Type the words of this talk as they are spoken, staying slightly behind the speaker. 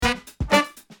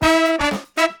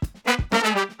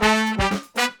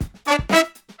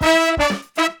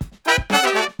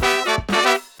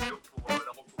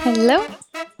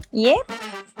Yeah.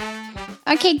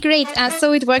 Okay, great.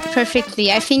 So it worked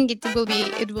perfectly. I think it will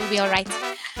be all right.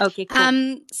 Okay,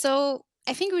 cool. So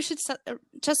I think we should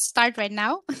just start right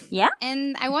now. Yeah.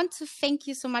 And I want to thank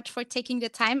you so much for taking the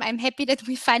time. I'm happy that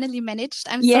we finally managed.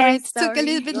 I'm sorry Yes, it took a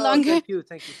little sorry. bit No, longer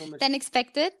thank you so much. than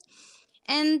expected.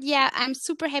 And yeah, I'm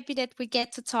super happy that we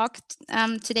get to talk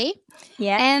today.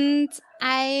 Yeah. And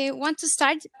I want to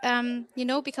start,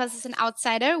 because as an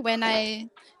outsider, when I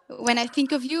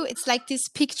think of you, it's like this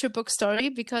picture book story,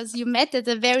 because you met at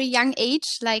a very young age,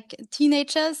 like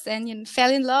teenagers, and you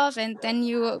fell in love, and then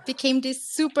you became this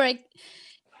super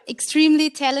extremely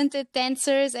talented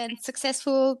dancers and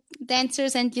successful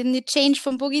dancers, and you changed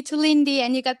from boogie to Lindy,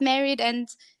 and you got married and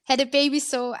had a baby.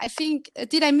 So I think,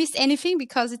 did I miss anything?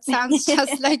 Because it sounds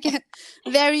just like a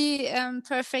very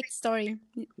perfect story.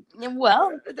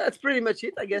 Well, That's pretty much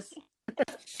it, I guess.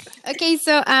 Okay,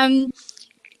 so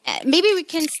maybe we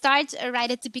can start right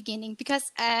at the beginning, because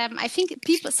I think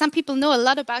some people know a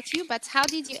lot about you, but how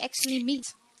did you actually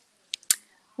meet?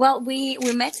 well, we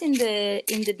met in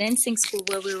the dancing school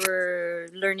where we were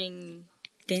learning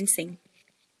dancing.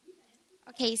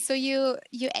 Okay, so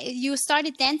you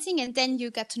started dancing and then you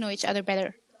got to know each other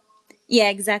better. Yeah,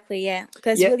 exactly. Yeah,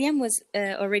 because Yeah. William was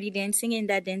already dancing in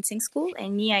that dancing school,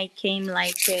 and me, I came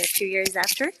like a few years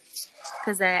after,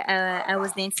 because I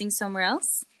was dancing somewhere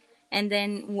else, and then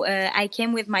I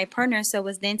came with my partner, so I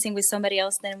was dancing with somebody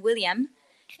else than William,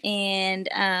 and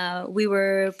we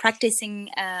were practicing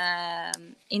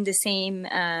in the same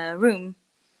room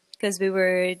because we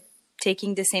were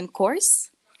taking the same course,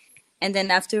 and then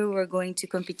after we were going to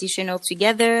competition all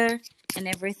together and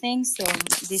everything. So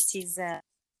this is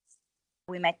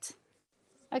we met.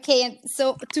 Okay, and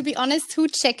so to be honest, who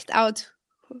checked out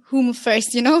whom first,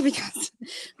 because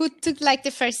who took like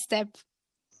the first step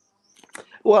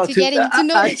Well, to getting to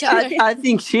know each other? I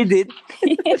think she did.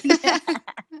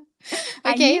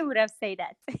 I knew Okay. you would have said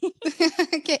that.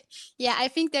 Okay. Yeah, I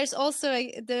think there's also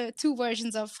the two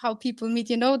versions of how people meet,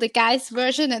 the guys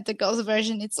version and the girls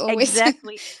version. It's always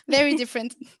Exactly. very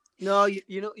different. No,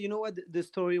 you know what the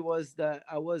story was, that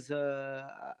I was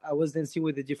dancing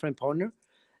with a different partner,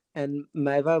 and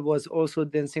Maeva was also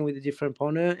dancing with a different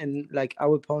partner, and like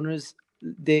our partners,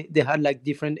 they had like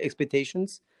different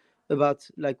expectations about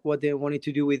like what they wanted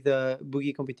to do with the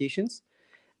boogie competitions,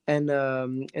 and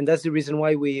that's the reason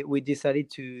why we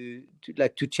decided to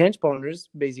change partners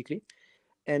basically,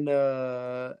 and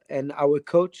our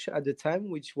coach at the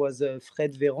time, which was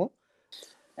Fred Véron,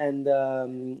 and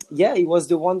yeah, he was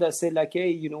the one that said like, hey,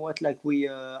 you know what, like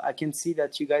I can see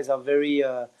that you guys are very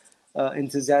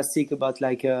enthusiastic about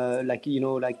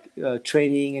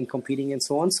training and competing and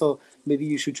so on, so maybe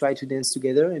you should try to dance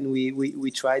together. And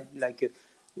we tried like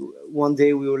one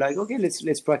day we were like, okay,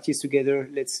 let's practice together,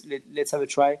 let's have a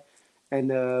try.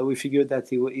 And we figured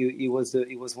that it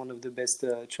was one of the best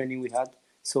training we had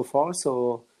so far,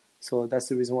 so that's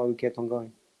the reason why we kept on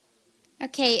going.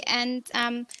 Okay, and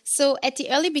so at the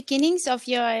early beginnings of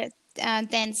your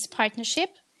dance partnership,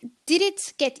 did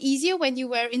it get easier when you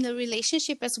were in a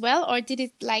relationship as well, or did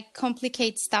it like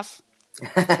complicate stuff?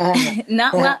 No,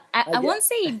 well, I won't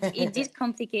say it did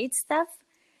complicate stuff.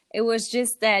 It was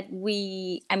just that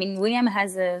William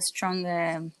has a strong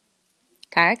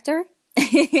character.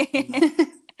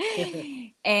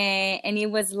 And it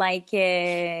was like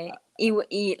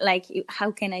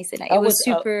how can I say that? It was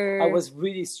super. I was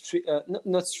really strict,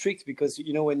 not strict, because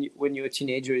when you're a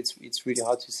teenager, it's really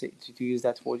hard to say to use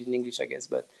that word in English, I guess.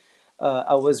 But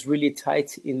I was really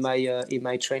tight in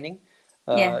my training.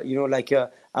 Yeah.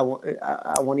 I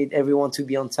wanted everyone to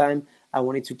be on time. I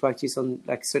wanted to practice on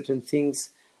like certain things.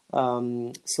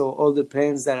 So all the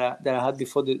plans that I had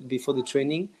before the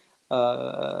training,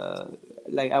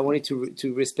 like I wanted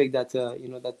to respect that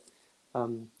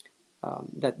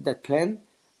that plan.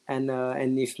 And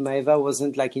if Maeva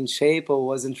wasn't like in shape, or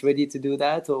wasn't ready to do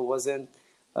that, or wasn't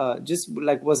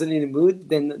wasn't in the mood,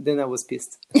 then I was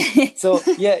pissed. So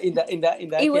yeah, in that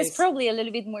It case, was probably a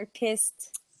little bit more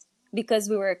pissed because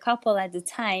we were a couple at the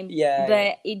time. Yeah, but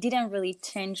yeah. It didn't really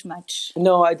change much.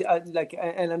 No, I like,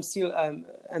 and I'm still,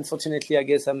 unfortunately, I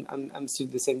guess I'm still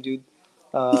the same dude.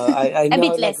 I A know,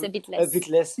 bit less, a bit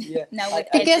less, yeah. Now with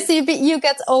I guess you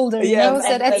get older, Yeah,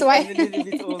 so that's why. I'm a little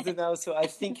bit older now, so I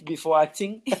think before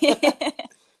acting.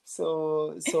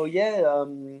 So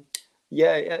yeah,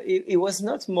 it was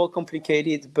not more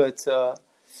complicated, but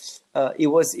it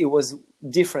was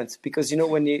different, because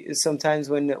when sometimes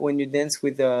when you dance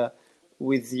with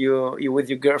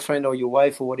your girlfriend or your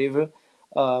wife or whatever,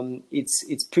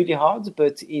 it's pretty hard.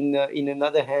 But in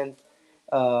another hand,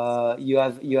 you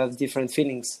have different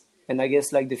feelings, and I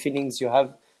guess like the feelings you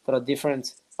have that are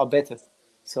different are better.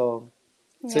 So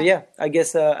So yeah, I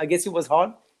guess it was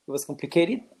hard. It was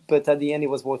complicated, but at the end, it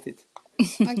was worth it.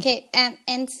 Okay,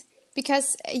 and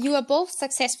because you are both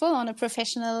successful on a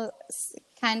professional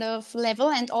kind of level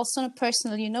and also on a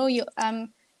personal, you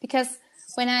because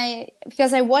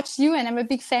because I watched you and I'm a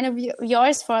big fan of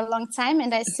yours for a long time,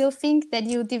 and I still think that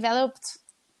you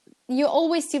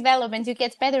always develop and you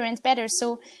get better and better.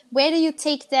 So where do you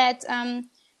take that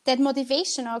that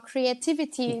motivation or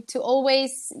creativity to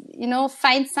always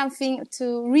find something to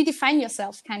redefine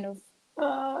yourself, kind of?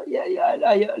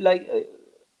 I like.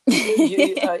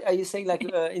 Are you saying like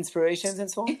inspirations and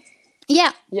so on?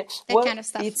 Yeah, Yeah. that kind of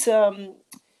stuff. It's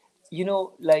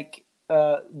like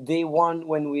day one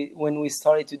when we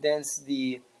started to dance,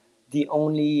 the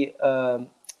only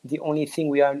thing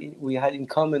we had in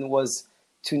common was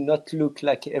to not look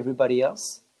like everybody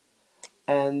else,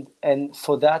 and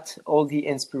for that, all the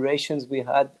inspirations we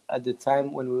had at the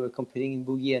time when we were competing in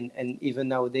boogie and even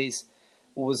nowadays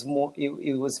was more.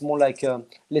 It was more like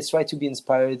let's try to be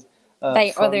inspired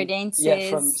by from, other dances. Yeah,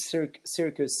 from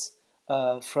circus,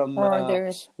 from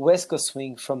West Coast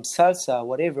swing, from salsa,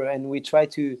 whatever, and we try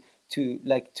to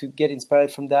get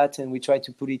inspired from that, and we try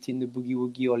to put it in the boogie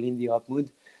woogie or Lindy Hop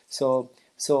mood. So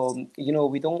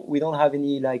we don't have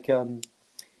any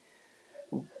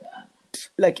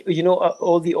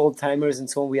all the old timers and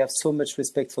so on. We have so much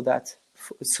respect for that,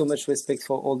 so much respect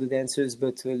for all the dancers,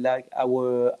 but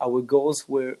our goals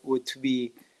were to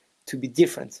be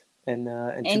different. And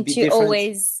to be different.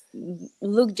 Always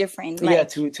look different.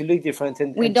 To look different,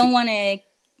 and we don't want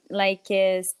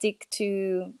to stick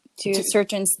to a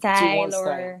certain style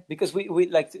style. Because we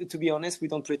like to be honest, we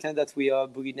don't pretend that we are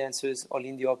boogie dancers or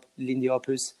Lindy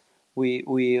hoppers.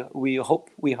 We hope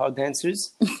we are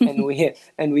dancers, and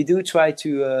we do try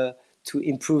to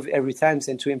improve every time.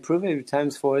 And to improve every time,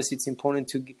 for us, it's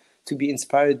important to be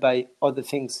inspired by other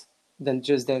things than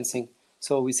just dancing.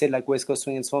 So we said like West Coast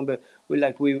swing and so on, but we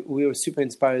were super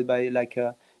inspired by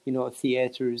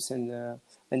theaters and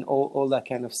all that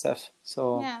kind of stuff.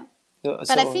 So yeah,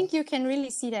 but I think you can really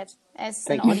see that as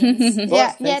an audience.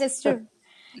 Yeah, that's true.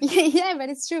 Yeah, but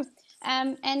it's true.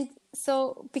 And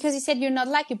so because you said you're not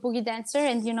like a boogie dancer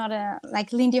and you're not a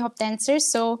like Lindy Hop dancer,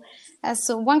 so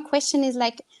one question is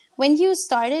like, when you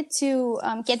started to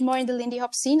get more in the Lindy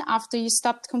Hop scene after you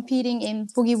stopped competing in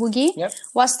Boogie Woogie, yep,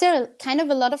 was there kind of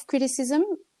a lot of criticism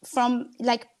from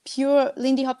like pure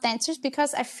Lindy Hop dancers?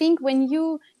 Because I think when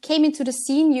you came into the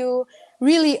scene, you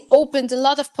really opened a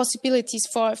lot of possibilities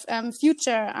for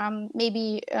future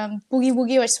maybe Boogie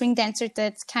Woogie or swing dancer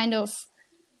that kind of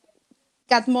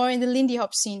got more in the Lindy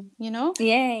Hop scene, Yeah.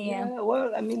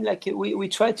 Well, I mean, like we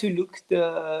try to look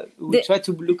try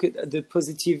to look at the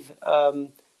positive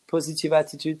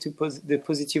attitude, to the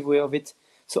positive way of it.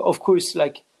 So of course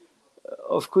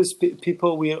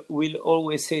people will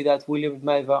always say that William and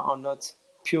Maeva are not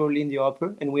pure Lindy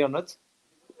Hopper, and we are not.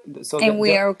 So and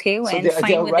we are okay and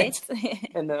fine with right.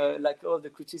 it. And like all the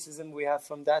criticism we have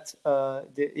from that,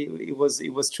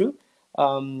 it was true,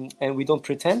 and we don't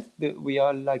pretend that we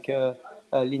are like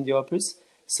Lindy Hoppers.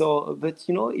 So, but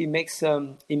it makes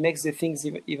the things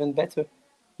even better.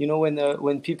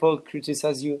 When people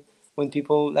criticize you, when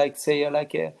people say they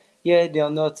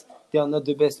are not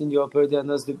the best Lindy Hopper, they are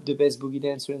not the best boogie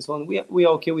dancer and so on. We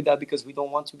are okay with that, because we don't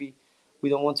want to be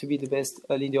the best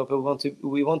Lindy Hopper.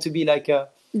 We want to be like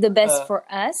the best for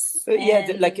us.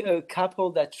 Like a couple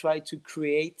that try to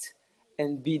create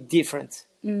and be different.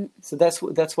 So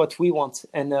that's what we want.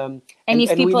 And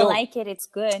if people like it, it's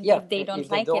good. Yeah, if they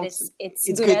don't like it, it's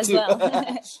good as well.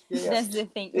 That's the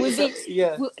thing. Let's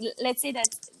say that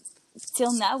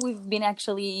till now we've been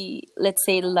actually, let's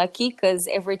say, lucky, because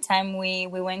every time we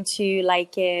went to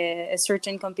like a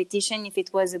certain competition, if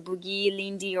it was a boogie,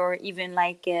 Lindy, or even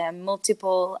like a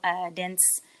multiple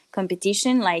dance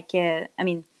competition,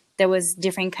 there was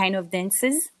different kind of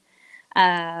dances.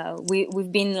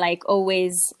 We've been like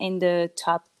always in the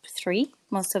top 3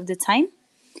 most of the time.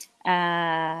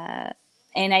 And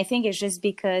I think it's just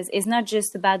because it's not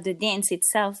just about the dance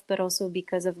itself, but also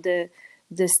because of the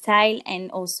style and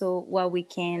also what we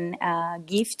can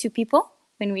give to people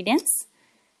when we dance.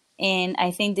 And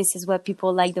I think this is what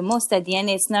people like the most at the end.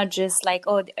 It's not just like,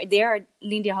 oh, they are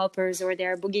Lindy Hoppers or they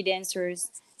are boogie dancers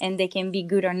and they can be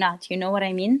good or not. You know what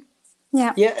I mean?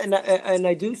 Yeah. Yeah, and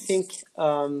I do think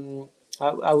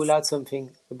I will add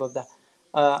something about that.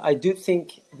 I do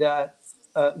think that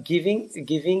giving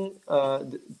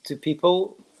to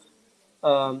people,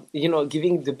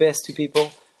 giving the best to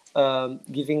people,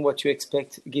 giving what you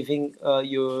expect, giving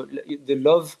the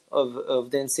love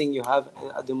of dancing you have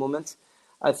at the moment,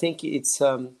 I think it's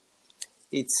more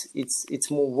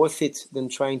worth it than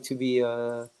trying to be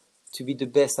to be the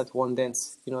best at one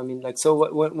dance. You know what I mean? Like, so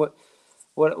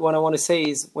what I want to say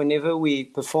is, whenever we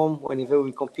perform, whenever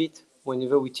we compete,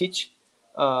 whenever we teach,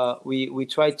 we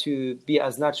try to be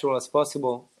as natural as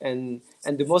possible. And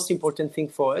the most important thing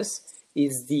for us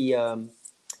is the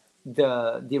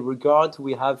regard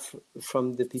we have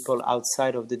from the people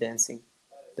outside of the dancing.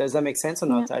 Does that make sense or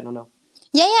not? Yeah. I don't know.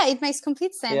 Yeah, it makes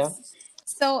complete sense. Yeah.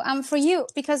 So for you,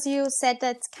 because you said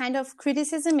that kind of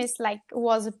criticism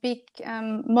was a big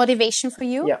motivation for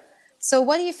you. Yeah. So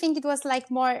what do you think it was like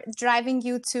more driving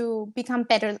you to become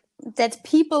better? That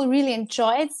people really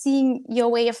enjoyed seeing your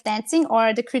way of dancing,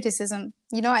 or the criticism?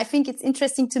 You know, I think it's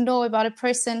interesting to know about a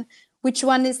person, which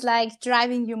one is like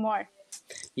driving you more.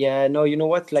 Yeah, no, you know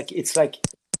what? Like, it's like,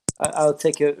 I'll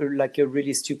take a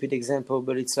really stupid example,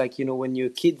 but it's like, you know, when you're a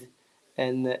kid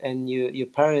and your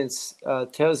parents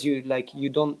tells you, like, you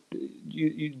don't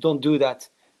do that,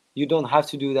 you don't have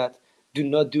to do that, do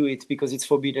not do it because it's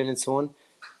forbidden and so on.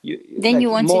 Then like, you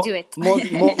want to do it.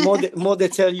 more they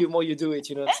tell you, more you do it.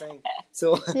 You know what I'm saying?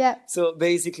 So yeah. So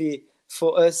basically,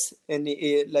 for us, and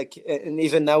and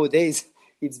even nowadays,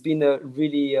 it's been a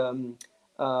really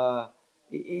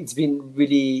it's been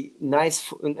really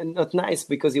nice, and not nice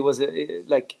because it was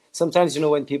like, sometimes, you know,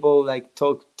 when people like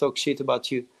talk shit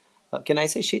about you. Can I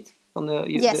say shit on the?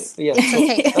 Yes. Yeah.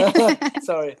 Okay.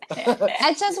 Sorry.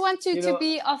 I just want you to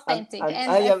be authentic.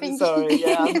 I am sorry.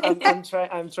 Yeah,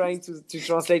 I'm trying to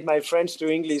translate my French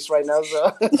to English right now.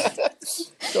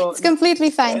 So it's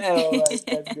completely fine. All right,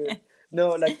 that's good.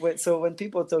 No, like, when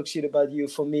people talk shit about you,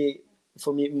 for me,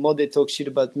 more they talk shit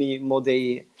about me, more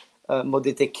they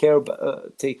take care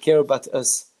about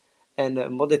us, and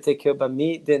more they take care about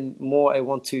me, then more I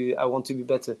want to be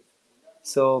better.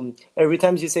 So every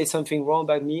time you say something wrong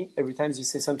about me, every time you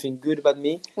say something good about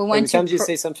me, every time you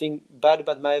say something bad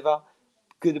about Maeva,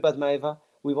 good about Maeva,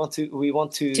 we want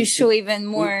to show even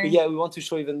more. We want to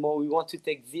show even more. We want to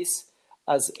take this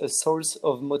as a source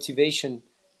of motivation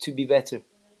to be better,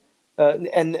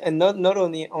 and not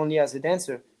only as a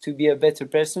dancer, to be a better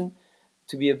person,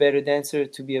 to be a better dancer,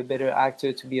 to be a better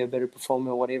actor, to be a better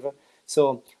performer, whatever.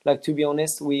 So, like, to be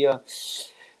honest, we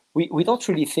don't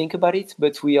really think about it,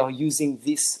 but we are using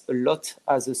this a lot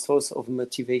as a source of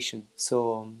motivation.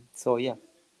 So yeah.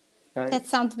 That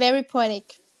sounds very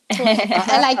poetic.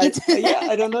 I like it. Yeah,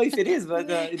 I don't know if it is, but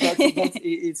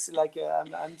it's like,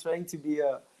 I'm trying to be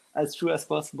as true as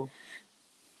possible.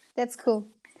 That's cool.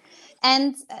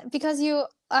 And because you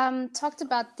talked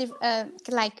about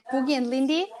like Boogie and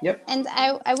Lindy, yep. And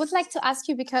I would like to ask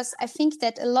you, because I think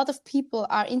that a lot of people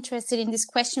are interested in this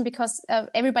question, because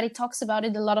everybody talks about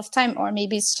it a lot of time, or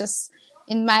maybe it's just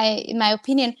in my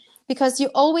opinion, because you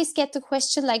always get the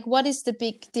question like, what is the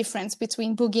big difference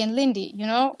between Boogie and Lindy? You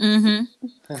know.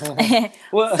 Mm-hmm.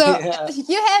 Well, so yeah.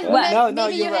 you have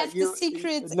maybe you right. have the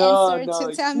secret answer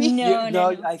to tell me.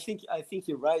 No. I think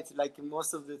you're right. Like,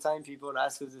 most of the time, people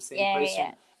ask us the same question.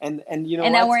 Yeah. And you know,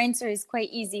 and our answer is quite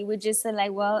easy. We just say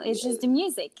like, well, it's just the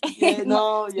music.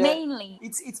 Mainly.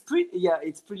 It's pretty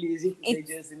easy to say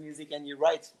just the music, and you're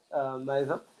right,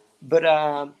 Maeva. But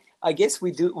I guess we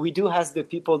do ask the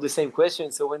people the same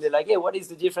question. So when they're like, hey, what is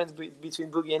the difference between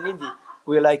Boogie and Lindy?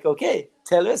 We're like, okay,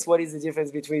 tell us what is the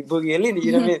difference between Boogie and Lindy.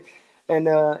 You know what I mean?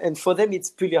 And for them, it's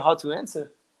pretty hard to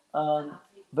answer.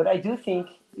 But I do think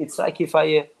it's like, if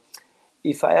I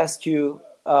ask you,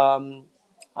 I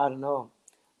don't know,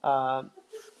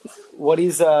 what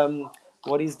is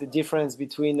the difference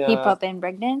between hip hop and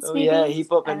breakdance? Oh, yeah, hip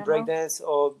hop and breakdance,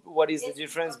 or what is the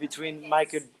difference between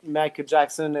Michael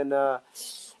Jackson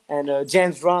and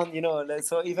James Brown? You know,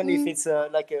 so even if it's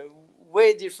like a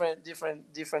way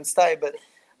different style, but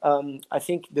I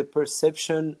think the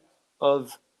perception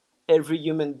of every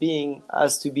human being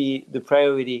has to be the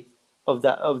priority of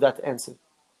that answer.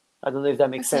 I don't know if that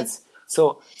makes sense.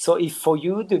 So if for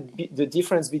you the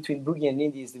difference between Boogie and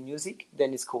Lindy is the music,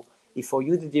 then it's cool. If for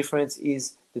you the difference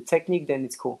is the technique, then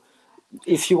it's cool.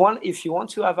 If you want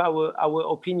to have our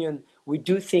opinion, we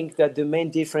do think that the main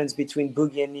difference between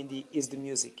Boogie and Lindy is the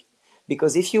music.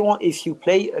 Because if you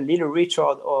play a Little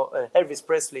Richard or a Elvis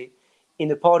Presley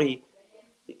in a party,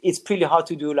 it's pretty hard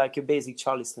to do like a basic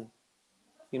Charleston.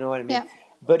 You know what I mean? Yeah.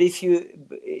 But if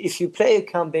you play a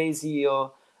Count Basie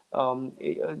or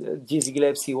Dizzy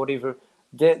Gillespie, whatever,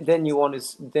 then you want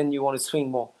to swing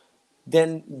more.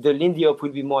 Then the Lindy Hop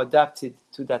will be more adapted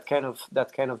to that kind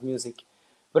of music.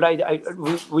 But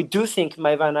we do think,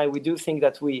 Maeva and I, we do think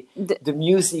that the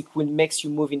music will makes you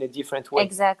move in a different way.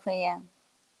 Exactly, yeah.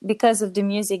 Because of the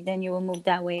music, then you will move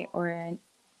that way or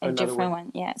a different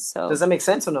one. Yeah. So does that make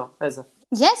sense or no, Elsa?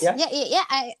 Yes. Yeah.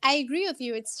 I agree with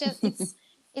you.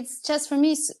 It's just for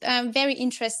me very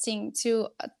interesting to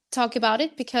talk about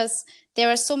it, because there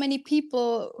are so many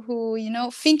people who, you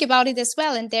know, think about it as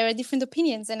well, and there are different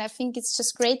opinions, and I think it's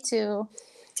just great to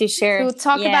share.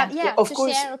 talk about, Of to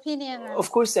course, share opinion.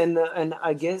 of course, and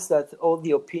I guess that all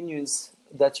the opinions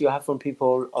that you have from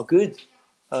people are good.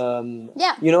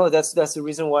 You know, that's the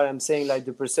reason why I'm saying, like,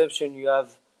 the perception you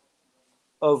have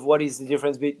of what is the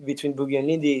difference between boogie and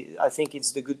Lindy, I think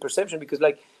it's the good perception, because,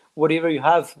 like, whatever you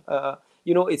have,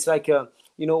 you know, it's like,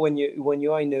 you know, when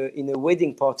you are in a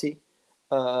wedding party,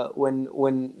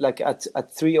 when like at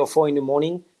 3 or 4 in the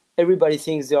morning, everybody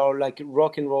thinks they are like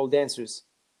rock and roll dancers.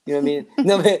 You know what I mean?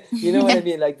 No, but you know what I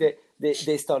mean? Like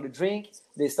they start to drink,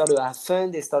 they start to have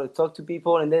fun, they start to talk to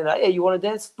people, and then, like, hey, you want to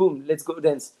dance? Boom, let's go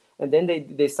dance. And then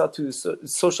they start to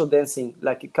social dancing,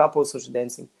 like a couple social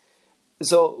dancing.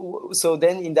 So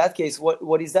then in that case,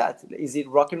 what is that? Is it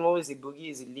rock and roll? Is it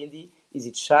boogie? Is it Lindy? Is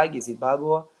it shag? Is it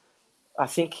babua? I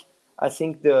think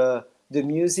the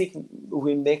music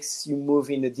will makes you move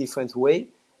in a different way,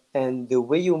 and the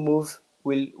way you move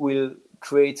will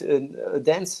create a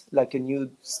dance, like a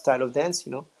new style of dance,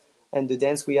 you know. And the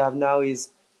dance we have now is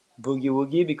boogie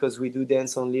woogie, because we do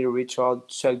dance on Little Richard,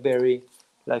 Chuck Berry,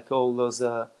 like all those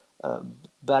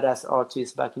badass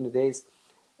artists back in the days.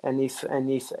 And if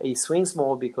it swings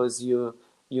more because you're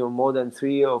more than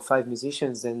 3 or 5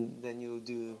 musicians, then you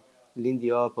do Lindy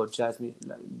Hop or jazz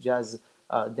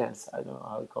dance. I don't know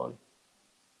how to call it.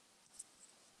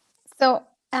 So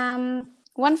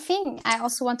one thing I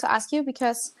also want to ask you,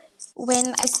 because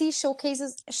when I see showcase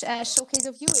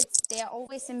of you, they are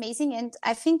always amazing, and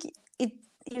I think it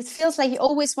feels like you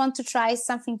always want to try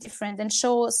something different and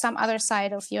show some other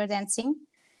side of your dancing.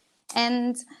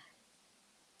 And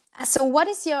so what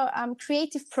is your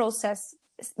creative process?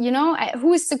 You know,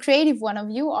 who is the creative one of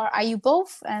you, or are you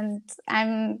both? And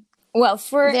I'm well,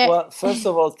 first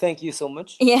of all, thank you so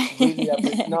much. Yeah. Really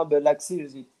no, but like,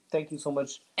 seriously, thank you so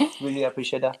much. Really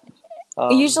appreciate that.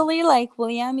 Usually, like,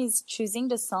 William is choosing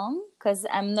the song because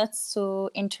I'm not so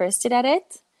interested at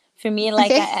it. For me,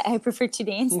 like, I prefer to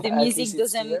dance. The music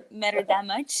doesn't matter that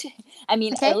much. I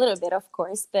mean, a little bit, of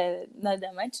course, but not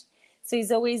that much. So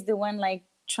he's always the one, like,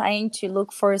 trying to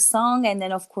look for a song, and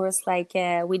then, of course, like,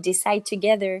 we decide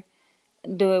together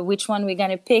which one we're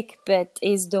gonna pick, but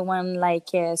he's the one, like,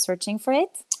 searching for it.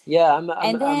 Yeah,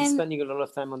 I'm spending a lot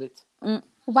of time on it.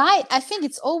 Why? I think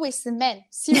it's always the men.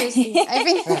 Seriously, I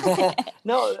think.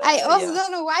 No, I also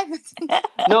don't know why.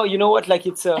 But no, you know what? Like,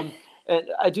 it's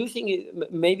I do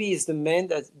think maybe it's the man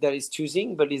that is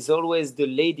choosing, but it's always the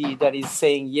lady that is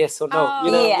saying yes or no.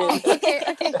 You know? Yeah. What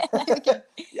I mean? Okay.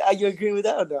 You agree with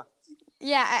that or no?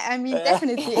 Yeah, I mean,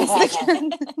 definitely.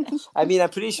 It's I mean, I'm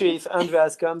pretty sure if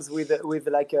Andreas comes with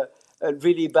like a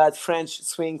really bad French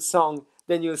swing song,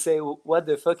 then you'll say, "What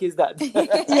the fuck is that?"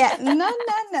 Yeah, no.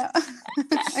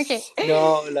 Okay.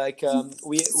 No, like,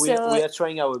 we are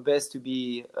trying our best to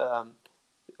be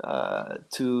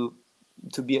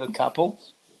to be a couple,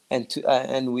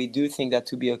 and we do think that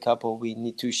to be a couple we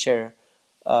need to share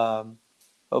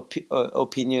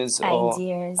opinions or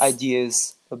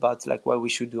ideas about, like, what we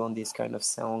should do on these kind of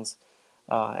songs,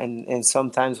 and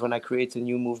sometimes when I create a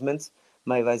new movement,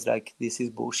 my advice, like, this is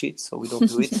bullshit, so we don't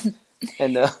do it.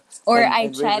 And I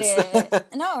try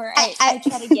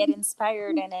to get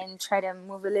inspired and then try to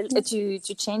move a little to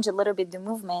change a little bit the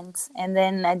movement, and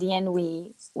then at the end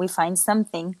we find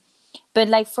something. But,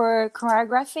 like, for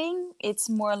choreographing, it's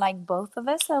more like both of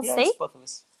us, I'll say. It's both of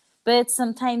us. But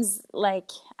sometimes,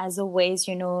 like, as always,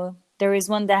 you know, there is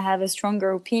one that have a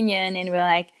stronger opinion, and we're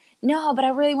like, no, but I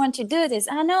really want to do this.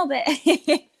 I know, but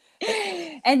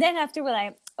and then after we're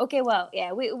like, okay, well,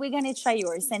 yeah, we're gonna try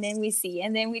yours, and then we see,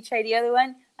 and then we try the other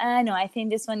one. No, I think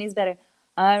this one is better.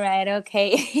 All right,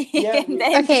 okay. Yeah,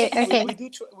 okay.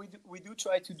 We do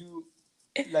try to do,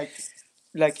 like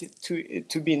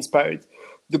to be inspired,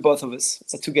 the both of us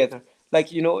together,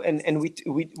 like, you know, and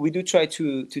we do try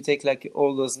to take, like,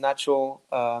 all those natural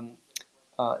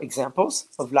examples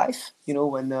of life, you know,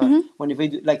 when if we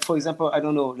do, like, for example, I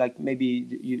don't know, like, maybe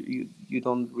you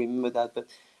don't remember that, but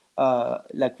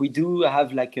like, we do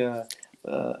have, like, a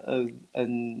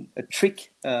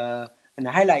trick and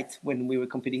a highlight when we were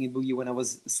competing in boogie, when I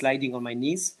was sliding on my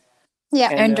knees. Yeah,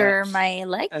 and, under my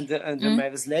leg. Under my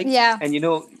leg. Yeah, and, you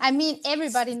know, I mean,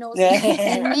 everybody knows it.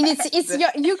 I mean, it's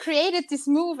you created this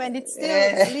move, and it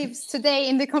still lives today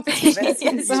in the competition.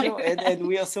 You know, and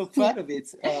we are so proud of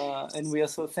it, and we are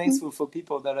so thankful for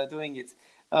people that are doing it.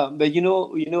 But you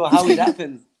know how it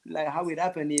happened. Like, how it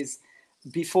happened is,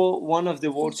 before one of the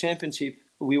world championship,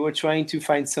 we were trying to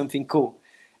find something cool,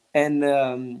 and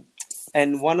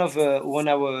one of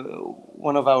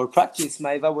our practice,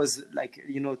 Maeva was, like,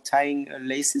 you know, tying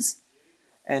laces,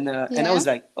 and I was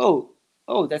like, oh,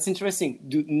 oh, that's interesting.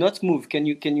 Do not move. Can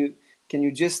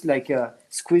you just like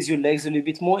squeeze your legs a little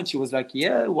bit more? And she was like,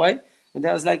 yeah, why? And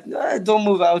I was like, don't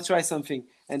move. I'll try something.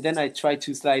 And then I tried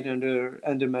to slide under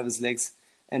Mava's legs,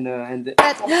 and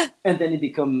But and then it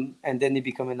become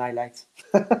an highlight.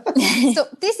 so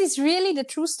this is really the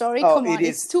true story. Oh, Come it on, is.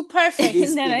 it's too perfect. It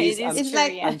is. No, It it is. is It's true,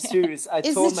 like- yeah. I'm serious. I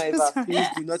Is told it my true, Eva, sorry? please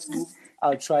do not move.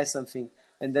 I'll try something.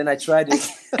 And then I tried it.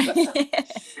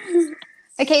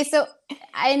 Okay, so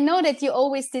I know that you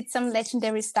always did some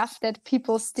legendary stuff that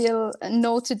people still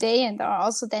know today and are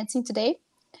also dancing today.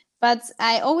 But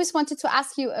I always wanted to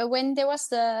ask you when there was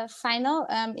the final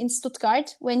in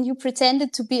Stuttgart, when you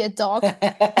pretended to be a dog.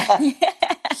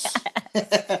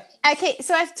 Okay,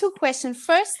 so I have two questions.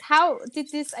 First, how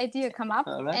did this idea come up?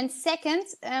 All right. And second,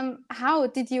 how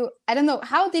did you, I don't know,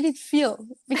 how did it feel?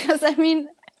 Because I mean,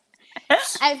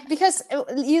 because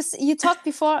you talked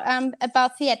before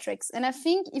about theatrics, and I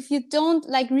think if you don't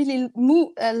like really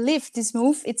live this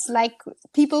move, it's like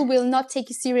people will not take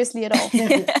you seriously at all.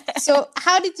 So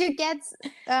how did you get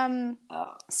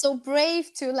so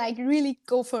brave to like really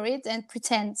go for it and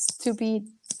pretend to be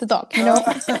the dog? You know?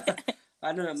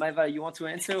 I don't know, Maiva, you want to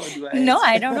answer or do I? No, answer?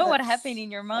 I don't know what happened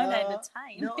in your mind at the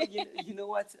time. No, you know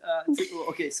what?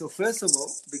 Okay, so first of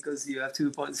all, because you have 2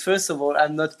 points. First of all,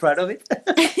 I'm not proud of it.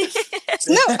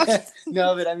 No.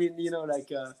 No, but I mean,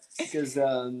 because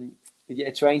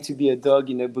trying to be a dog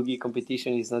in a boogie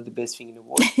competition is not the best thing in the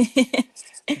world.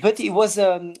 But it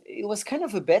was kind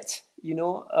of a bet, we,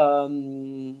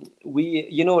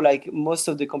 like most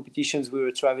of the competitions, we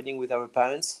were traveling with our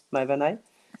parents, Maiva and I,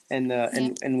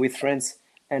 and with friends,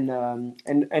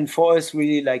 and for us,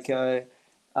 really, like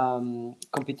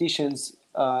competitions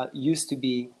used to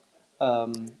be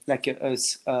like a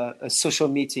social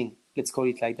meeting, let's call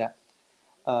it like that,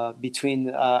 between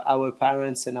our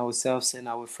parents and ourselves and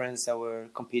our friends that were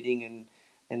competing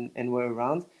and were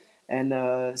around. And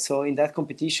so in that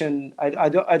competition, I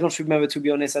don't remember, to be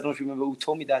honest. I don't remember who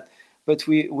told me that, but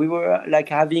we were like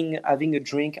having a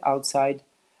drink outside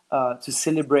to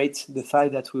celebrate the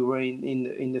fact that we were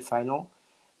in the final,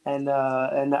 and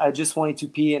I just wanted to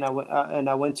pee, and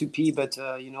I went to pee, but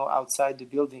outside the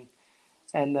building,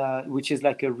 and which is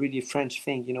like a really French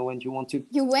thing, when you want to.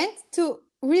 You went to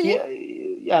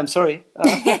really? Yeah. I'm sorry.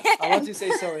 I want to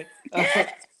say sorry.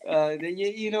 Like In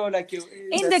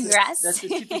the grass. That's a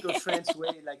typical French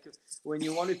way. Like when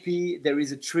you want to pee, there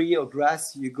is a tree or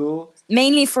grass. You go.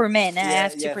 Mainly for men, I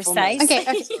have to for precise. men. Okay.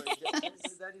 Sorry.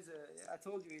 That is I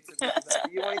told you it's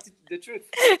you wanted the truth.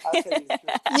 I'll tell you the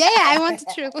truth. Yeah, I want the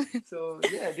truth. So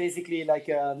basically, like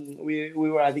we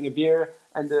were having a beer,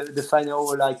 and the final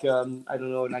were like I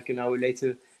don't know, like an hour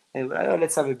later, and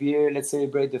let's have a beer, let's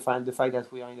celebrate the fact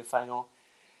that we are in the final.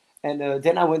 And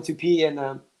then I went to pee, and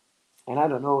I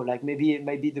don't know, like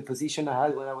maybe the position I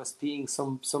had when I was peeing,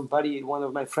 somebody, one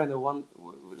of my friends, or one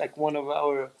of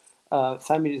our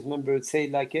family members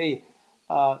said like, hey,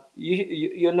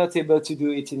 you're not able to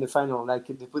do it in the final. Like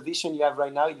the position you have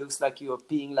right now, it looks like you are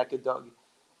peeing like a dog.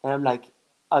 And I'm like,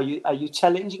 are you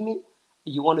challenging me?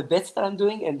 You want to bet that I'm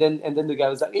doing? And then the guy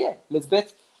was like, yeah, let's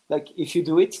bet. Like if you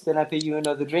do it, then I pay you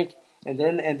another drink. And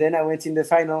then I went in the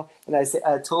final, and I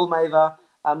told Maiva,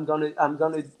 I'm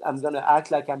gonna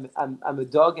act like I'm a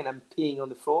dog and I'm peeing on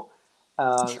the floor.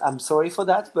 I'm sorry for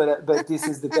that, but this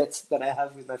is the bet that I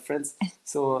have with my friends,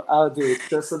 so I'll do it.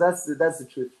 So that's the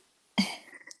truth.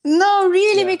 No,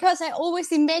 really, Yeah. because I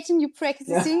always imagine you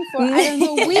practicing for I don't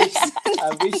know weeks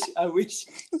I wish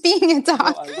being a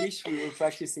dog. I wish we were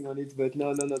practicing on it, but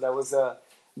no. That was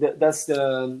that's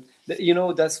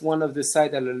that's one of the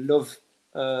side that I love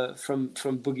from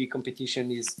boogie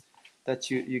competition, is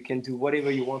that you can do whatever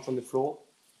you want on the floor,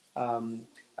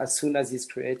 as soon as it's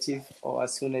creative or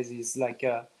as soon as it's like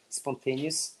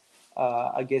spontaneous.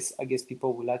 I guess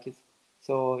people will like it.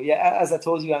 So yeah, as I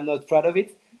told you, I'm not proud of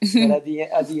it, but at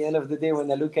the end of the day,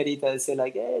 when I look at it, I say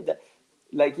like, hey,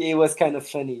 like it was kind of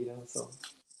funny, So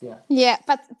yeah. Yeah,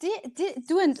 but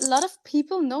do a lot of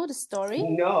people know the story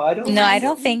No, I don't. No, I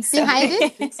don't think so. behind I it?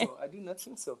 don't think so. I do not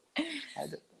think so. I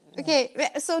don't, Okay,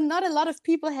 so not a lot of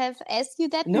people have asked you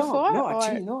that before? no, or-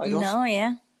 actually, no. I don't. No,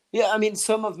 yeah. Yeah, I mean,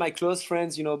 some of my close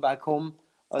friends, back home,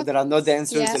 that are not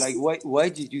dancers, Yeah. they're like, why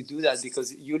did you do that?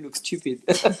 Because you look stupid.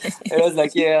 And I was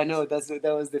like, yeah, I know,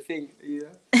 that was the thing. Yeah.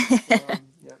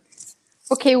 Yeah.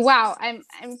 Okay, wow.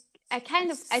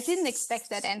 I didn't expect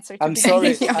that answer. To I'm be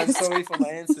sorry. completely I'm honest. sorry for my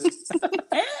answer.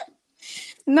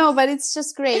 No, but it's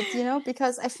just great,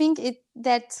 because I think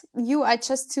that you are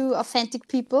just two authentic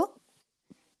people,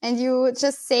 and you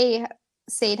just say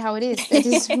it how it is. That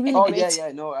is really Oh great.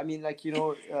 yeah. No, I mean, like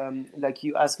like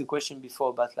you asked a question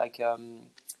before, but like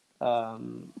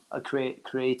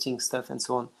creating stuff and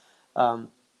so on. I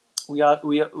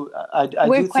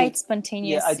We're do quite think,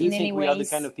 spontaneous I do in think many we are the ways.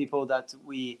 kind of people that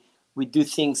we do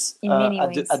things In many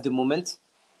ways. at the moment.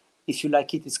 If you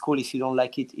like it, it's cool. If you don't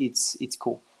like it, it's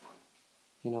cool.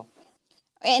 You know.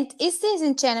 And is this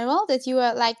in general that you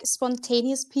are like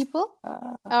spontaneous people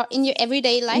in your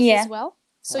everyday life Yeah, as well?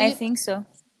 So I you think so.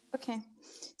 okay.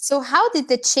 So how did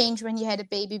that change when you had a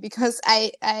baby? Because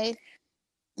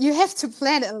you have to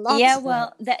plan a lot. Yeah,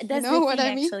 well, You that's know the what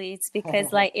thing I mean? actually. It's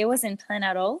because like it wasn't planned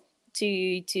at all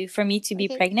for me to be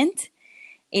Okay. pregnant.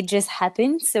 It just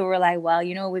happened. So we're like, well,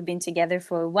 we've been together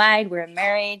for a while. We're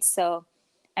married. So,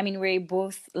 I mean, we're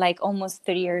both like almost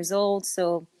 30 years old.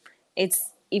 So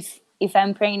it's, if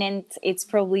I'm pregnant, it's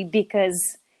probably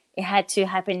because it had to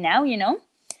happen now, Yeah.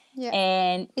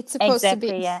 And It's supposed to be.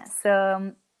 exactly, yeah.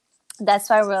 So that's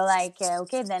why we're like,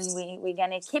 okay, then we're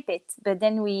gonna keep it. But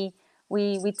then we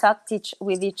talked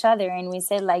with each other, and we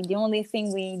said like the only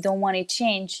thing we don't want to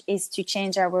change is to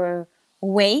change our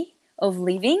way of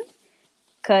living,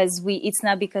 because it's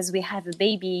not because we have a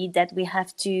baby that we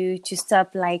have to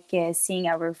stop like seeing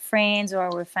our friends or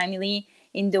our family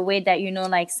in the way that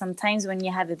like sometimes when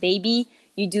you have a baby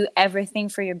you do everything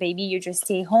for your baby, you just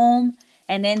stay home,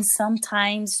 and then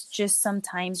sometimes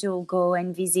you'll go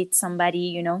and visit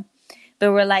somebody,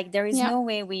 but we're like, there is Yeah. no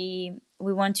way we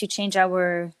want to change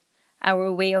our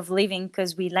way of living,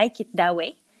 because we like it that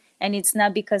way, and it's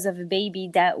not because of a baby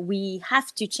that we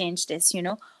have to change this.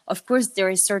 Of course there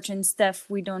is certain stuff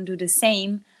we don't do the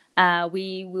same.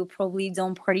 We will probably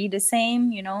don't party the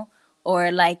same,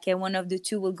 or like one of the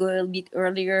two will go a little bit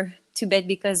earlier to bed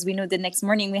because we know the next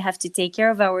morning we have to take care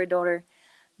of our daughter.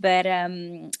 But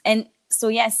and so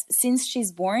yes, since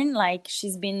she's born, like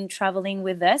she's been traveling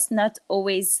with us, not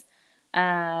always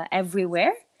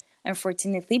everywhere,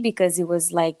 unfortunately, because it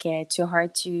was like too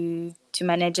hard to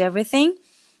manage everything.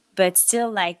 But still,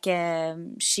 like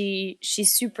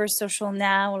she's super social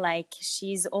now, like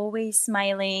she's always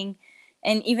smiling,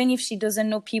 and even if she doesn't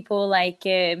know people, like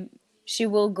she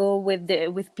will go with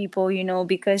people,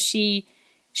 because she's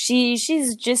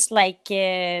just like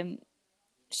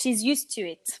she's used to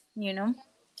it. Yeah.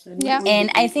 And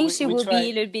I think she We will try.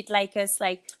 be a little bit like us,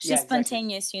 like Yeah, she's exactly.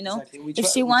 spontaneous. Exactly. If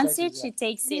she We try wants to it, do she that.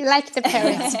 takes it. Like the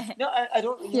parents. No, I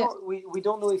don't. Yeah. We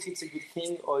don't know if it's a good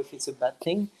thing or if it's a bad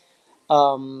thing.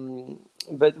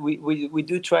 But we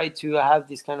do try to have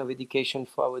this kind of education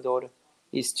for our daughter,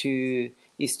 is to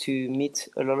meet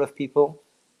a lot of people,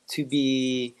 to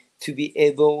be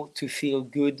able to feel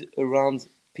good around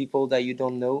people that you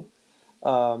don't know.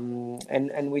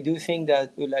 And we do think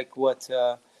that like what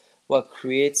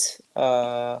creates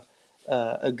a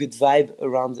good vibe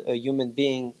around a human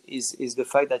being is the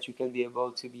fact that you can be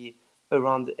able to be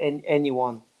around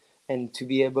anyone, and to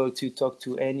be able to talk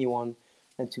to anyone,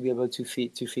 and to be able to feel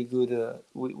good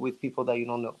with people that you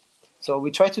don't know. So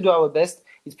we try to do our best.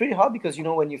 It's pretty hard because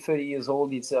when you're 30 years old,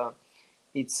 we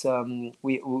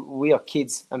are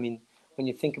kids. I mean, when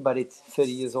you think about it,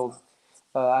 30 years old,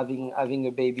 having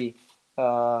a baby,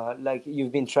 like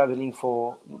you've been traveling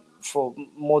for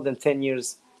more than 10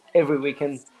 years every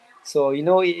weekend. So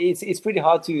it's pretty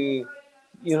hard to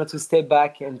step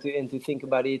back and to think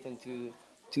about it, and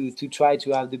to try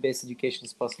to have the best education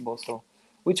as possible. So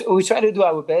we try to do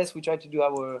our best. We try to do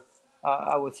our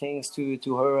things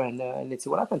to her, and let's see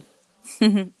what happens.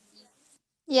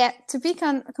 Yeah, to be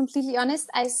completely honest,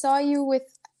 I saw you with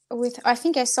I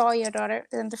think I saw your daughter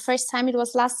the first time, it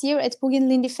was last year at Bugin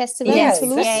Lindy Festival in Yes,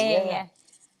 Toulouse. yeah.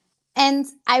 And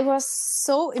I was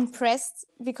so impressed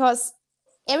because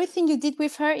everything you did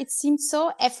with her, it seemed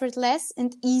so effortless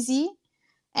and easy.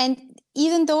 And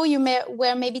even though you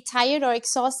were maybe tired or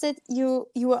exhausted, you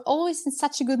were always in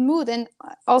such a good mood. And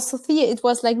also, Thea, it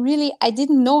was like really, I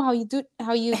didn't know how you do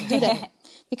that.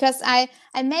 Because I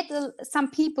met some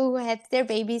people who had their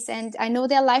babies, and I know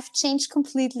their life changed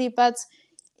completely, but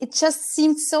it just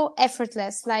seemed so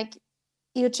effortless. Like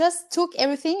you just took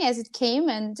everything as it came,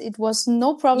 and it was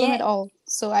no problem at all.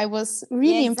 So I was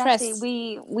really exactly.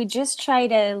 impressed. We just try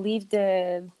to leave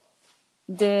the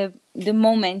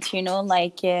moment,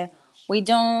 like we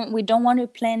don't want to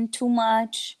plan too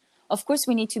much. Of course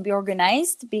we need to be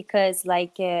organized, because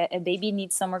like a baby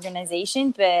needs some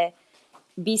organization, but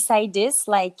beside this,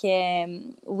 like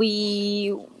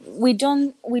we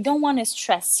don't want to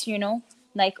stress,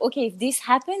 like, okay, if this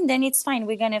happened, then it's fine,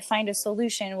 we're gonna find a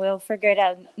solution, we'll figure it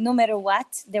out. No matter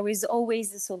what, there is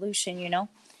always a solution.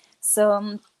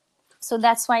 So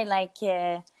that's why, like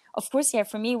of course, yeah,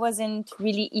 for me it wasn't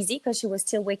really easy, because she was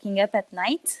still waking up at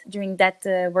night during that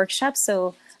workshop.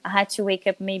 So I had to wake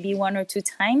up maybe 1 or 2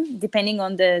 times, depending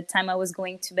on the time I was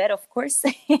going to bed, of course.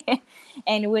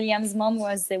 And William's mom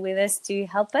was with us to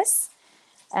help us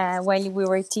while we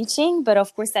were teaching. But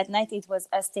of course, at night it was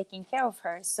us taking care of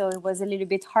her. So it was a little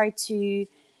bit hard to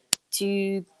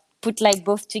put like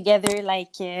both together,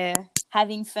 like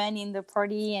having fun in the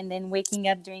party and then waking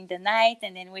up during the night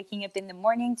and then waking up in the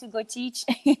morning to go teach.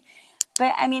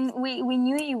 But I mean, we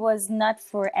knew it was not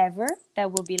forever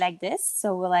that will be like this.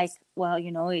 So we're like, well,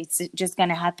 it's just going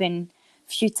to happen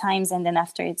a few times and then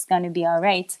after it's going to be all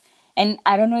right. And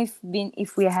I don't know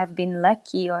if we have been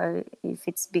lucky or if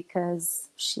it's because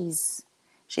she's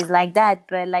like that,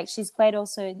 but like she's quite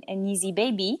also an easy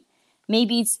baby.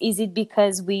 Maybe is it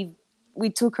because we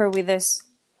took her with us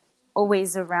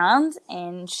always around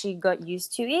and she got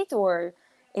used to it, or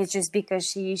it's just because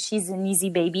she's an easy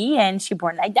baby and she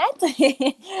born like that?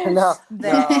 No,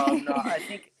 I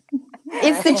think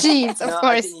it's the genes, of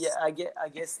course. I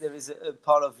guess there is a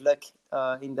part of luck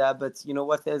in that, but you know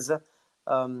what? There's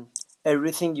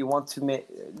everything you want to make,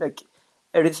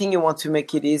 everything you want to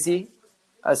make it easy.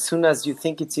 As soon as you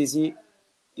think it's easy,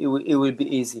 it will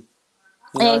be easy.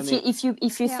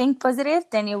 If you think positive,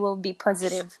 then it will be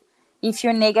positive. If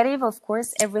you're negative, of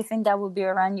course, everything that will be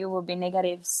around you will be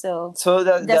negative. So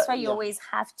that's why you always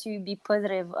have to be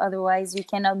positive. Otherwise, you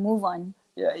cannot move on.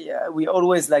 Yeah. We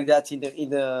always like that in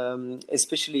the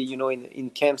especially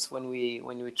in camps when we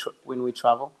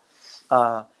travel.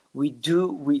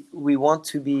 We want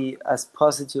to be as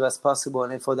positive as possible,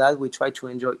 and for that we try to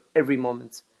enjoy every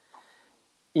moment.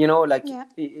 Like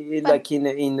in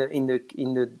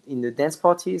the dance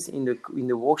parties, in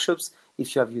the workshops.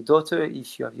 If you have your daughter,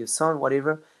 if you have your son,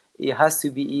 whatever, it has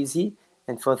to be easy,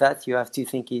 and for that you have to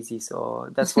think easy. So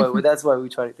that's why we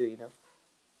try to do.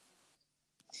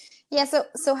 Yeah.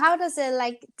 So how does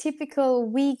a typical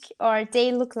week or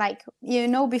day look like?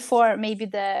 Before maybe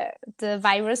the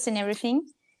virus and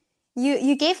everything.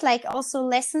 You gave also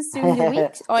lessons during the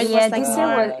week, or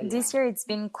this year it's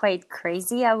been quite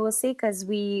crazy, I will say, because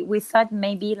we thought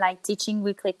maybe teaching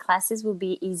weekly classes would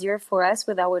be easier for us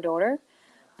with our daughter,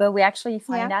 but we actually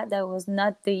find out that was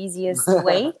not the easiest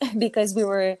way because we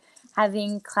were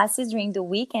having classes during the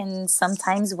week and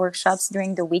sometimes workshops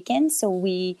during the weekend. So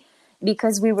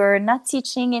because we were not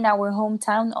teaching in our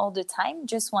hometown all the time,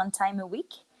 just one time a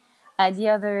week. The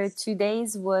other 2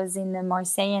 days was in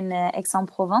Marseille and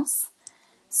Aix-en-Provence.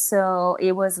 So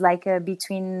it was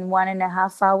between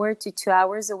 1.5 hours to 2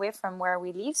 hours away from where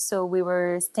we live. So we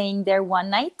were staying there one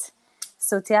night.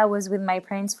 So Thea was with my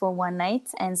parents for one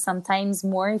night and sometimes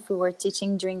more if we were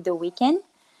teaching during the weekend.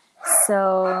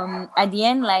 So at the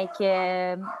end,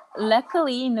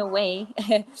 luckily in a way,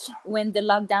 when the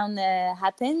lockdown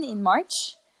happened in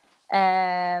March,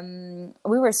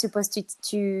 we were supposed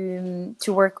to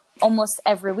work almost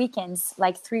every weekends,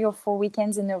 3 or 4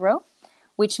 weekends in a row,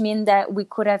 which means that we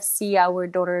could have seen our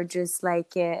daughter just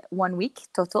 1 week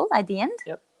total at the end.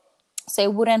 Yep. So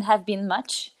it wouldn't have been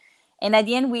much. And at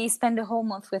the end, we spent the whole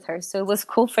month with her. So it was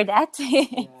cool for that.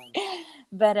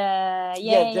 But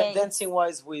dancing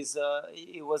wise,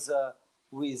 it was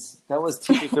that was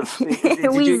typical.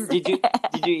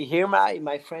 Did you hear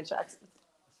my French accent?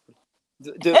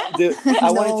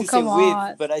 I wanted to say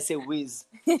with, but I say whiz,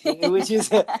 which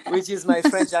is my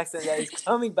French accent that is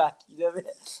coming back.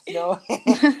 No.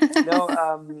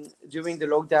 During the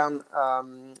lockdown,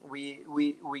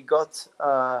 we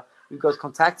got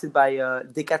contacted by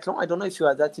Decathlon. I don't know if you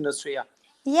had that in Austria.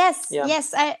 Yes.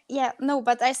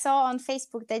 But I saw on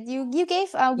Facebook that you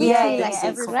gave a weekly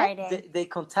lessons, right? They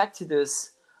contacted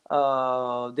us.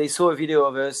 They saw a video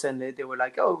of us and they were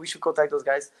like, "Oh, we should contact those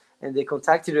guys." And they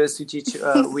contacted us to teach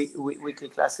weekly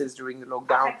classes during the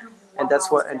lockdown, and that's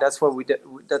what we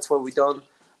done.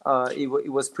 It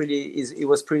was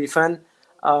pretty fun,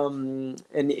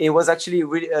 and it was actually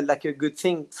really a good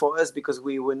thing for us because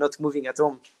we were not moving at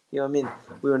home. You know what I mean?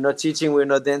 We were not teaching, we were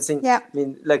not dancing. Yeah. I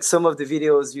mean, some of the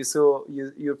videos you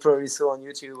probably saw on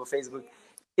YouTube or Facebook.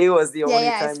 It was the only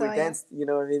time we danced. You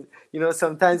know what I mean?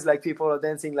 Sometimes people are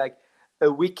dancing a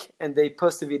week and they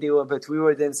post a video, but we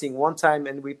were dancing one time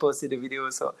and we posted a video.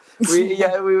 So we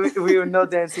were not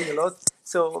dancing a lot.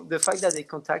 So the fact that they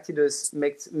contacted us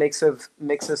makes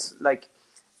us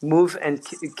move and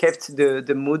kept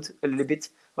the mood a little bit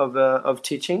of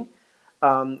teaching.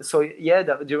 During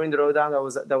the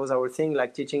lockdown that was our thing,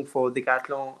 teaching for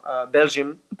Decathlon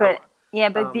Belgium. But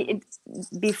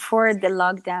before the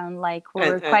lockdown, we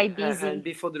were quite busy. And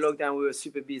before the lockdown, we were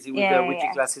super busy with the weekly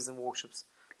classes and workshops.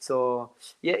 So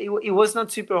it was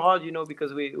not super hard,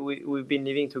 because we've been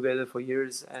living together for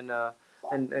years and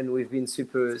we've been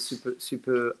super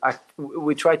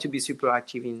we try to be super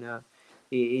active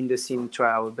in the scene,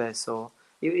 try our best. So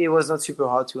it was not super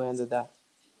hard to handle that.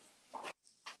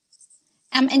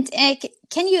 And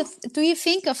do you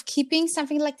think of keeping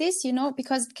something like this?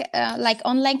 Because like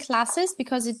online classes,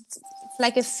 because it's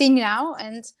like a thing now,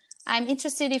 and I'm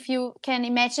interested if you can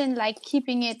imagine like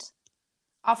keeping it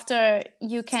after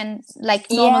you can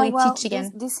like normally teach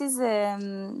again. This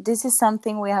is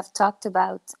something we have talked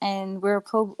about, and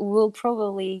we'll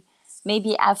probably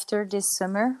maybe after this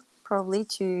summer probably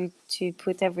to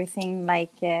put everything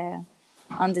like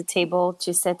on the table,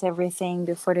 to set everything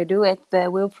before to do it.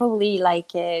 But we'll probably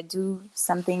like do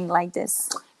something like this.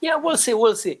 Yeah, we'll see.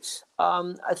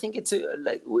 I think it's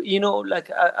like, like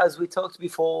as we talked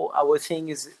before, our thing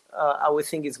is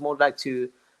more like to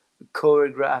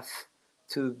choreograph,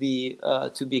 to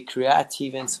be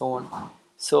creative and so on.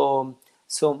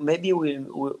 So maybe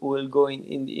we'll go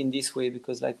in this way,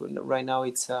 because like right now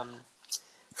it's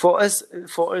for us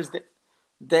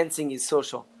dancing is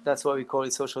social. That's why we call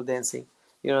it social dancing.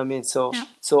 You know what I mean? So Yeah.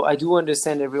 so I do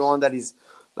understand everyone that is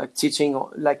like teaching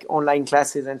like online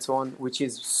classes and so on, which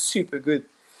is super good,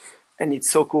 and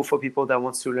it's so cool for people that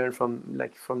wants to learn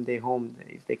from their home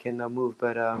if they cannot move.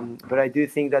 But I do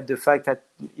think that the fact that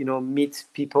meet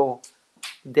people,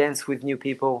 dance with new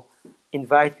people,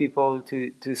 invite people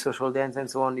to social dance and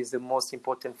so on is the most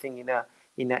important thing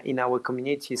in our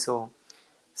community. So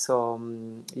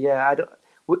yeah, I don't.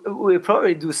 We'll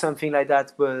probably do something like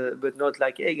that, but not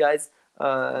like, hey guys,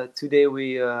 today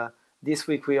this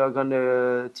week we are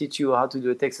gonna teach you how to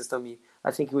do a textostomy.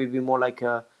 I think it will be more like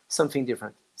something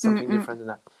different than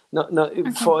that. No,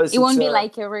 for us It won't be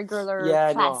like a regular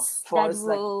yeah, no. class. For That us,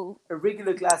 will. like a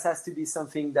regular class has to be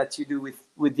something that you do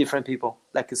with different people,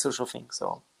 like a social thing.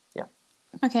 So yeah.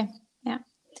 Okay, yeah.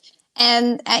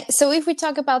 And so if we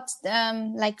talk about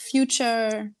like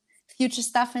future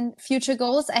stuff and future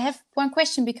goals, I have one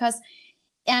question, because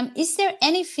is there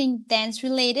anything dance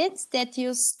related that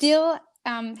you still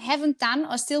haven't done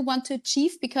or still want to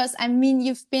achieve? Because I mean,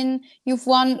 you've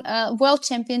won world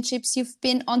championships, you've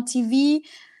been on TV.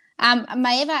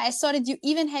 Maeva, I saw that you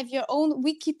even have your own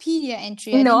Wikipedia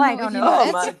entry. No, I I didn't don't if you know. know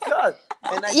Oh that. my god!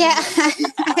 And Yeah,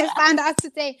 I found out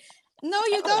today. No,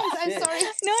 you don't. I'm shit. sorry.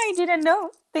 No, I didn't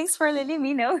know. Thanks for letting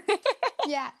me know.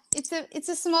 Yeah, it's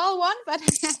a small one, but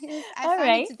I All found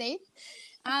right. it today.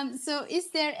 So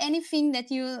is there anything that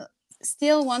you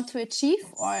still want to achieve,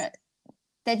 or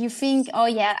that you think, oh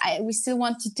yeah, we still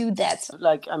want to do that?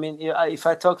 Like, I mean, if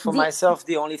I talk for myself,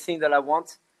 the only thing that I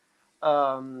want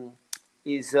um,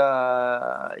 is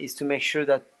to make sure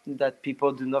that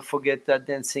people do not forget that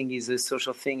dancing is a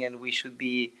social thing, and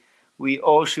we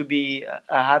all should be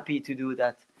happy to do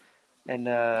that, and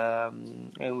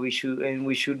we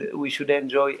should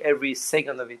enjoy every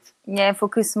second of it. Yeah,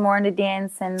 focus more on the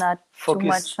dance and not too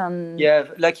much on. Yeah,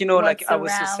 like like what's our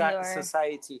around or-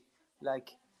 society,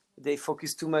 like they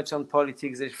focus too much on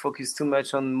politics, they focus too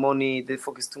much on money, they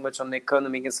focus too much on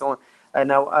economic and so on. And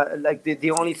now, like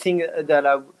the only thing that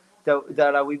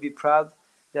I will be proud,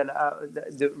 that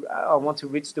I want to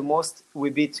reach the most,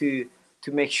 will be to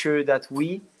make sure that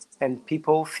we and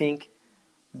people think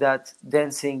that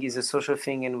dancing is a social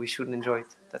thing and we should enjoy it.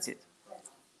 That's it.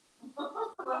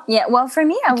 Yeah, well, for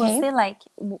me, I will Okay. say like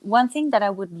one thing that I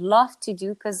would love to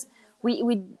do, because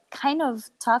we kind of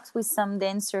talked with some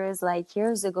dancers like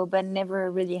years ago, but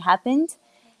never really happened.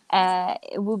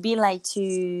 It would be like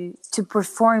to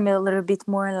perform a little bit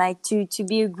more, like to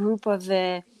be a group of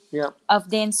Yeah.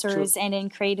 dancers, and then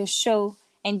create a show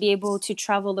and be able to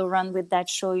travel around with that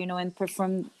show, and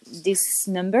perform this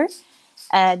number.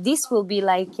 This will be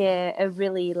like a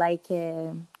really like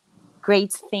a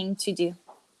great thing to do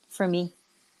for me.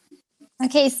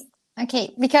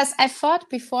 Okay, because I thought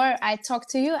before I talked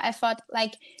to you, I thought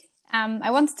like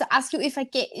I wanted to ask you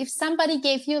if somebody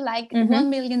gave you like $1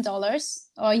 million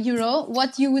or euro,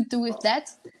 what you would do with that.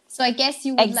 So I guess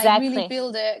you would like really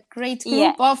build a great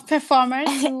group of performers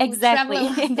who travel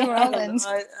around the world. And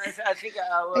I think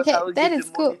I would that give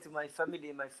is the money cool. to my family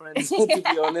and my friends, to be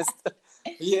honest.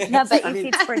 Yeah. No, but I if mean,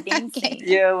 it's for dancing.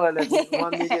 yeah, well, I mean,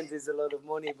 1 million is a lot of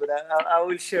money, but I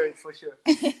will share it for sure.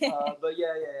 But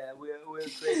yeah, we'll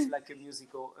create like a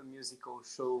musical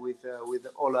show with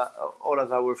all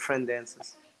of our friend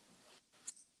dancers.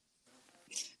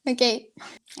 Okay,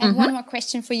 and one more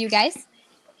question for you guys.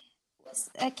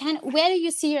 Where do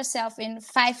you see yourself in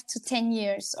 5 to 10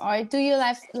 years, or do you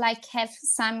like have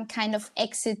some kind of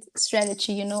exit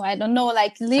strategy? I don't know,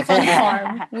 like live on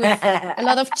farm with a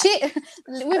lot of chickens.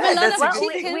 We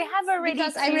have already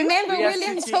because I two. remember We have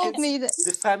William two told chickens. me that.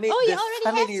 The family, Oh, you the already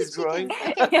family have is two growing.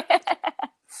 chickens. Okay.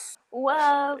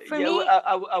 Well, for Yeah, me,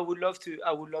 well, I would love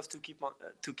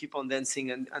to keep on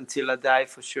dancing until I die,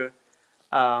 for sure.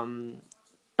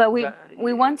 But we But,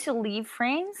 we want to leave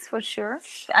France for sure.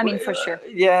 I mean, for sure.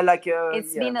 yeah, like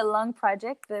It's yeah. been a long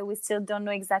project, but we still don't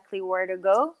know exactly where to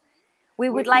go. We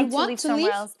would We like to want live to somewhere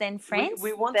leave? else than France,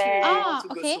 we want to Ah,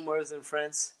 go okay. somewhere else in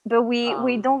France. but we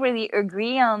Um, don't really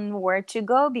agree on where to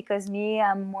go because me,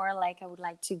 I'm more like I would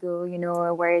like to go,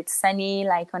 where it's sunny,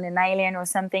 like on an island or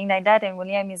something like that, and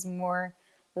William is more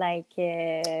like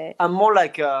I'm more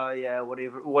like yeah,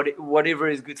 whatever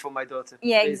is good for my daughter.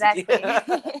 yeah, Basically.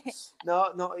 exactly.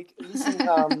 No, no.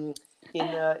 Listen,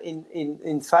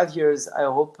 in 5 years, I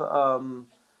hope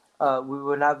we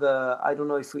will have a. I don't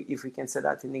know if we can say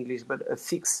that in English, but a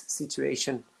fixed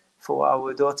situation for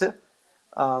our daughter.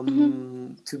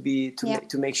 Yeah.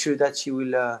 To make sure that she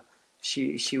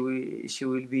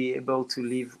will be able to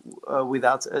live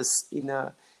without us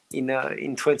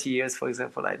in 20 years, for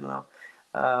example. I don't know.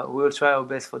 We will try our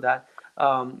best for that.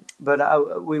 But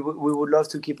we would love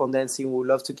to keep on dancing. We would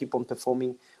love to keep on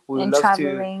performing. And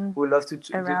traveling We would love to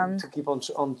around. keep on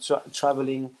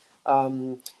traveling.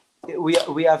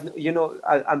 We have,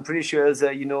 I'm pretty sure as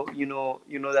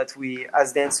that we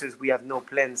as dancers we have no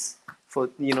plans for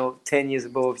 10 years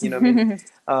above. I mean,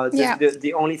 Yeah.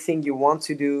 the only thing you want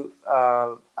to do,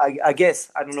 I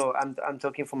guess, I don't know, I'm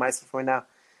talking for myself right now.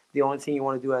 The only thing you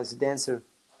want to do as a dancer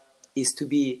is to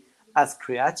be as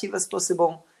creative as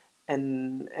possible,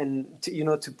 and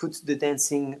to put the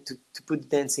dancing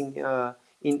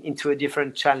into a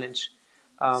different challenge.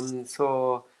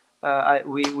 So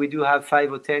we do have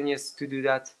 5 or 10 years to do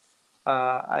that.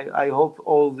 I hope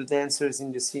all the dancers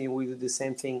in the scene will do the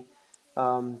same thing,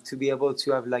 to be able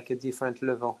to have like a different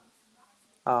level.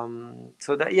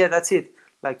 So that's it.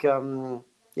 Like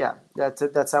yeah,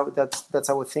 that's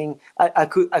our thing. I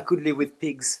could live with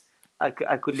pigs. I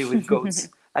could live with goats.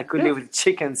 I could live with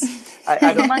chickens.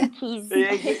 I don't. Monkeys.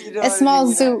 Yeah, you know A what I small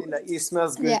mean? zoo. Like, it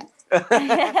smells good. Yeah.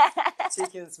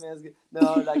 Chicken smells good.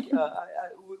 No, like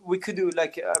we could do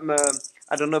like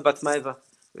I don't know about Maeva.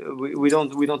 We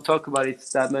don't talk about it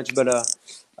that much, but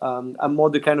I'm more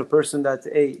the kind of person that,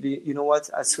 hey, you know what?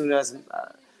 As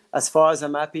far as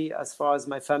I'm happy, as far as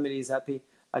my family is happy,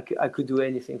 I could do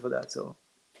anything for that. So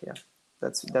yeah,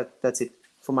 that's it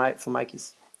for my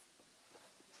kiss.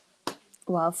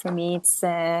 Well, for me,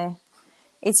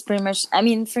 it's pretty much. I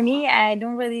mean, for me, I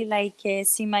don't really like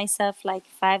see myself like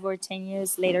 5 or 10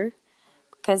 years later,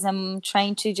 because I'm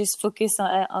trying to just focus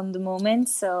on the moment.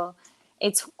 So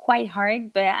it's quite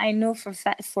hard, but I know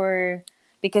for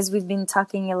because we've been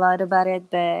talking a lot about it,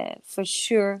 but for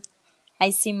sure,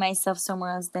 I see myself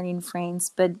somewhere else than in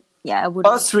France. But yeah, I would.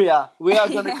 Austria. We are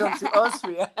gonna come to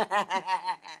Austria.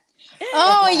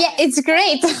 Oh, yeah, it's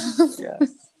great. Yeah.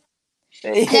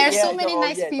 There are so many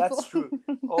nice people. That's true.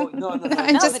 Oh no.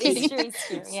 I'm No, just but kidding. it's true. It's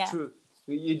true. It's Yeah. true.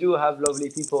 You do have lovely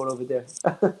people over there.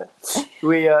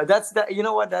 That's that. You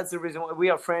know what? That's the reason why we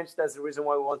are French. That's the reason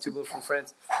why we want to move from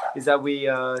France. Is that we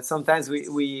sometimes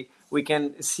we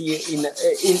can see in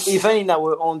even in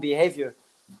our own behavior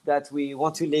that we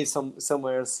want to live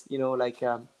somewhere else. Like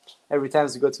every time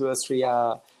we go to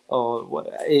Austria or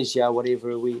Asia,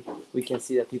 whatever, we can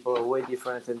see that people are way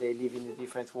different and they live in a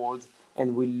different world,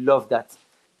 and we love that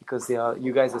because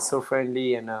you guys are so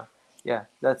friendly, and yeah,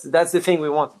 that's the thing we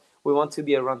want. We want to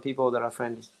be around people that are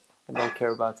friendly and don't care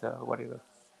about whatever.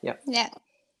 Yeah. Yeah.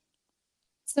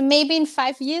 So maybe in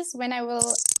 5 years, when I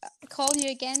will call you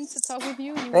again to talk with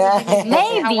you, you will be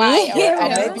Maybe. Hawaii, or Yeah, I or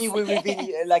don't maybe know. we will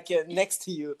be like next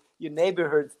to you, your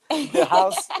neighborhood, the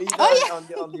house,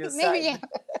 on your side. Maybe, yeah.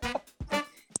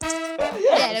 Yeah,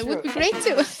 Yeah, that would be great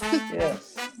too. Yeah.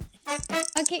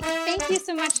 Okay, thank you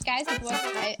so much, guys. It was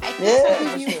I could Yeah, talk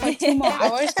with you for 2 more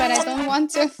hours, but I don't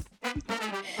want to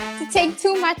take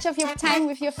too much of your time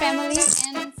with your family.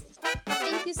 And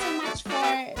thank you so much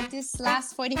for this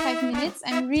last 45 minutes.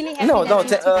 I'm really happy that you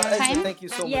took the time. Thank you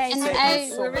so much. Yeah, And Thank you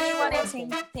we so much really for want to asking.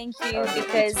 thank you It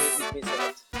because means a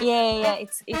lot. yeah,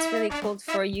 it's really cool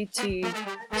for you to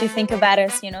think about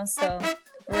us, So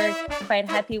we're quite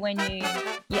happy when you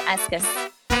ask us.